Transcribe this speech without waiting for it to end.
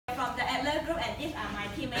these are my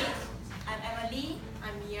teammates. I'm Emily.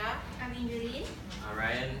 I'm Mia. I'm Ingeline. I'm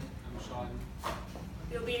Ryan. I'm Sean.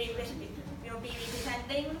 We'll be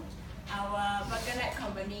representing our MyBurgerLab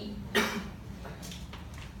company.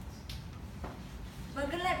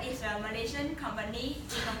 MyBurgerLab is a Malaysian company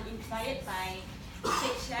inspired by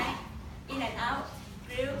Shake Shack, In-N-Out,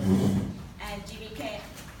 Grill, and GBK.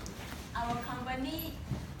 Our company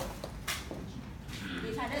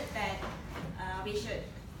decided that we should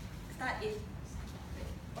start its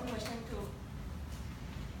own version too.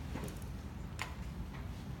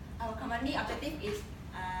 Our company objective is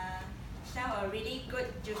sell a really good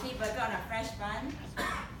juicy burger on a fresh bun.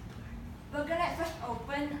 MyBurgerLab first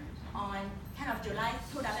opened on 10th of July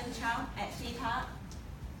 2012 at Sea Park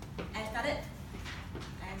and started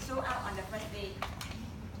and sold out on the first day.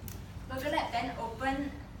 MyBurgerLab then opened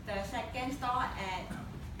the second store at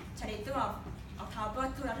 22 of October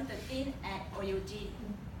 2013 at OUG.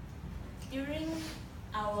 During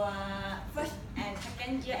our first and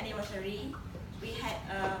second year anniversary, we had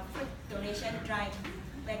a food donation drive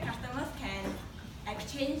where customers can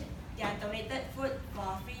exchange their donated food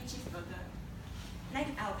for free cheeseburger.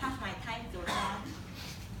 Next, I'll pass my time to Ron.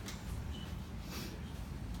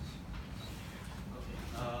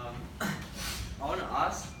 I want to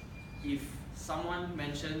ask, if someone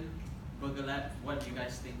mentioned MyBurgerLab, what do you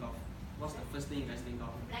guys think of? What's the first thing you guys think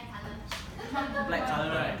of? Black color. Black color,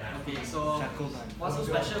 right? Okay, so what's so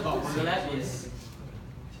special about MyBurgerLab is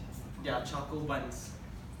their charcoal buns.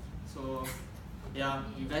 So yeah,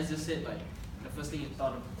 you guys just said like the first thing you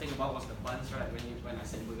think about was the buns, right? When I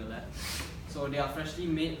said MyBurgerLab. So they are freshly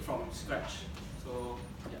made from scratch. So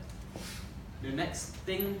yeah. The next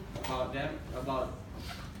thing about them, about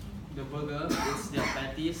the burger, is their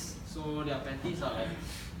patties. So their patties are like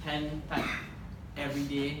hand packed every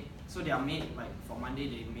day. So they are made like for Monday.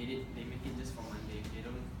 They make it just for Monday. They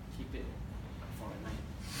don't keep it for a night.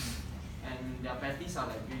 And their patties are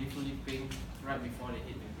like beautifully pink right before they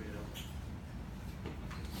hit the grill.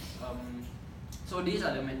 So this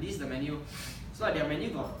is the menu. So like their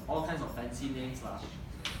menu got all kinds of fancy names lah.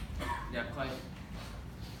 They are quite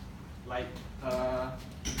like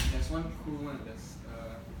there's one cool one. There's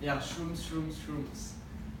yeah, shrooms.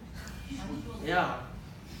 Yeah,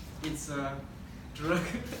 it's a drug.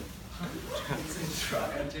 It's a drug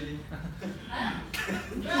actually.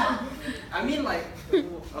 I mean like,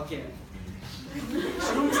 okay.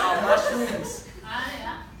 Shrooms are mushrooms.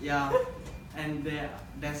 Yeah, and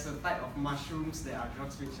there's a type of mushrooms that are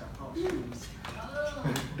drugs which are called shrooms.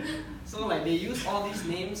 So like they use all these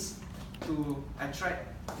names to attract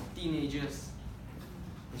teenagers.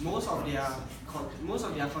 Most of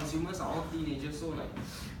their consumers are all teenagers. So like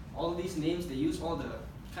all these names, they use all the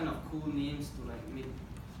kind of cool names to like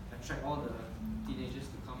attract all the teenagers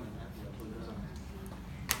to come and have their burgers.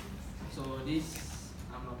 So this,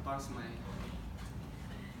 I'm gonna pass my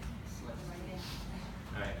slides.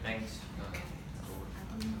 Alright, thanks.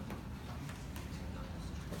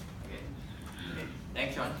 Okay,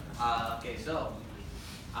 thanks, Sean. Okay, so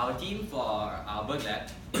our theme for our MyBurgerLab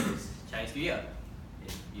is Chinese New Year.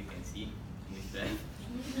 If you can see in this bag.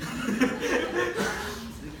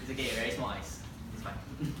 It's okay, very small eyes. It's fine.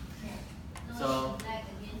 No, So black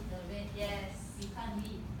against the red. Yes, you can't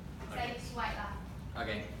read. Okay. It's white lah.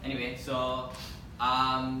 Okay. Anyway, so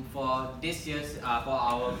for this year's for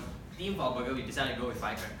our theme for our burger, we decided to go with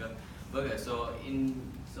firecracker burger. So in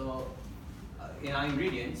our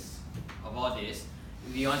ingredients of all this,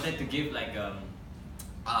 we wanted to give like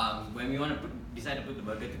when we want to decide to put the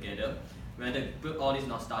burger together, we wanted to put all these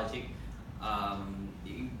nostalgic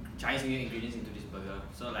Chinese New Year ingredients into this burger.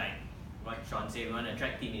 So like what Sean said, we want to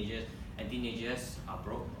attract teenagers, and teenagers are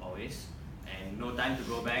broke always, and no time to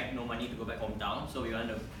go back, no money to go back hometown. So we want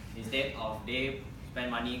to, instead of they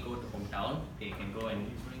spend money go to hometown, they can go and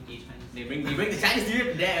we bring the Chinese New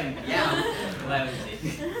Year to them. Yeah, what I would say.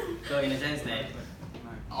 So in a sense that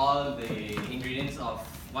all the ingredients of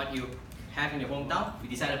what you have in your hometown, we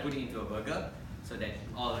decided to put it into a burger so that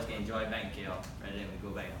all of us can enjoy back in KL rather than we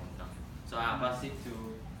go back to hometown. So I'll pass it to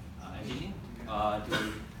Angeline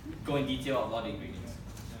to go in detail of all the ingredients.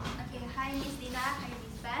 Okay, hi Miss Lina, hi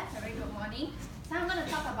Miss Beth, very good morning. So I'm going to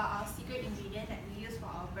talk about our secret ingredient that we use for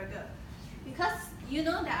our burger. Because you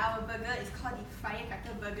know that our burger is called the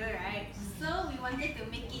firecracker burger, right? So we wanted to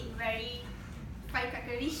make it very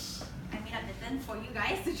firecrackerish. I made up the term for you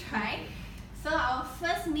guys to try. So our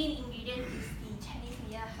first main ingredient is the Chinese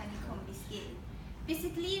New Year honeycomb biscuit.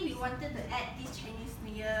 Basically, we wanted to add this Chinese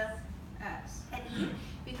New Year add in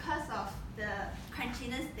because of the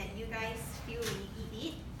crunchiness that you guys feel when you eat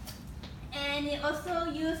it. And it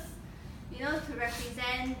also used, to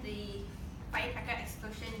represent the firecracker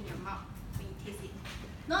explosion in your mouth when you taste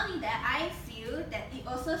Not only that, I feel that it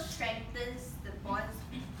also strengthens the bonds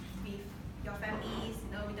with your families,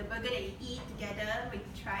 with the burger that you eat together when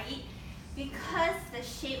you try it, because the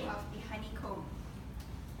shape of the honeycomb.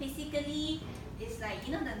 Basically, it's like,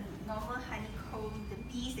 the normal honeycomb, the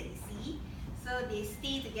bees that you see. So they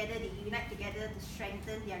stay together, they unite together to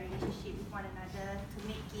strengthen their relationship with one another, to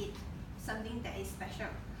make it something that is special.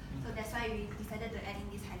 So that's why we decided to add in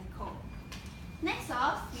this honeycomb. Next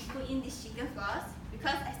off, we put in this chicken floss,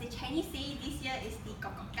 because as the Chinese say, this year is the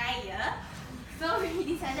Kokokai year. So we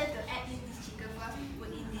decided to add in this chicken floss and put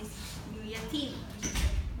in this New Year theme, which is the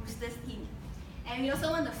Roosters theme. And we also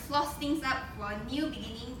want to floss things up for a new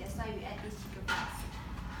beginning, that's why we add this chicken floss.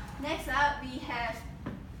 Next up, we have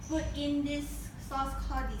put in this sauce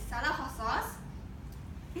called the salad hot sauce.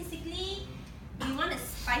 Basically, we want to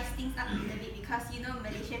spice things up a little bit because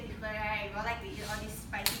Malaysian people, right, we all like to eat all this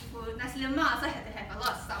spicy food. Nasi lemak also have to have a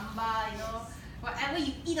lot of sambal, whatever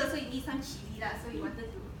you eat also you need some chili lah. So we wanted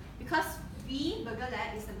to, because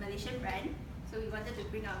MyBurgerLab is a Malaysian brand, so we wanted to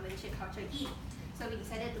bring our Malaysian culture in. So we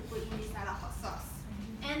decided to put in this salad hot sauce.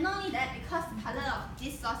 And not only that, because the color of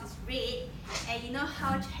this sauce is red, and you know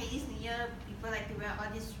how Chinese New Year people like to wear all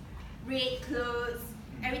these red clothes,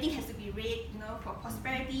 everything has to be red, for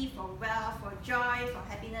prosperity, for wealth, for joy, for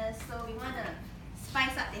happiness. So we want to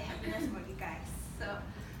spice up the happiness for you guys. So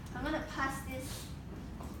I'm going to pass this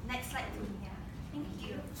next slide to Mia. Thank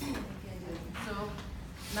you. So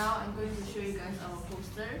now I'm going to show you guys our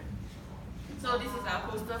poster. So this is our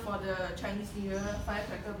poster for the Chinese New Year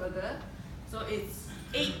firecracker burger. So it's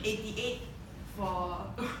 $8.88 for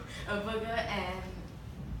a burger, and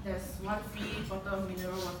there's one free bottle of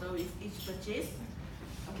mineral water with each purchase.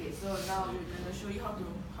 Okay, so now we're gonna show you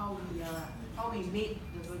how we made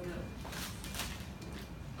the burger.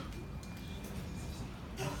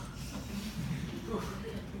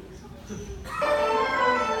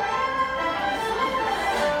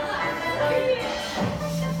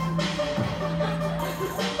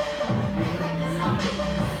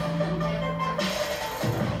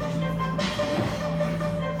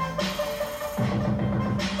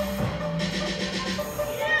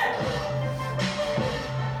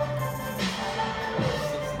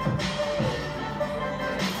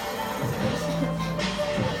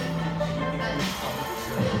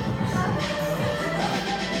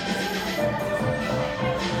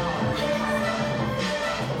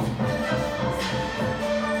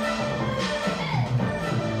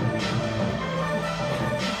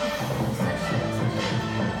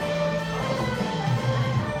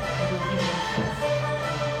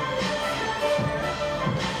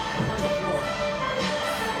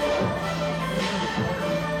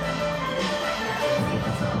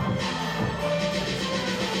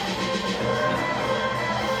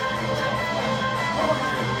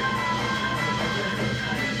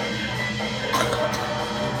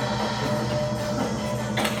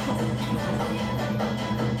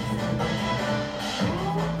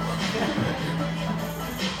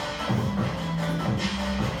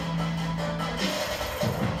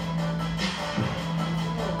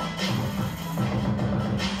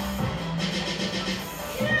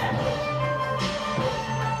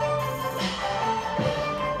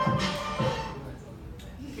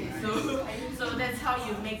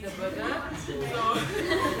 Make the burger. So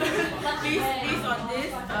based on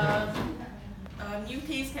this, new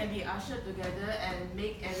tastes can be ushered together and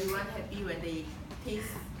make everyone happy when they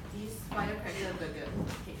taste this firecracker burger.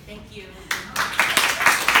 Okay, thank you.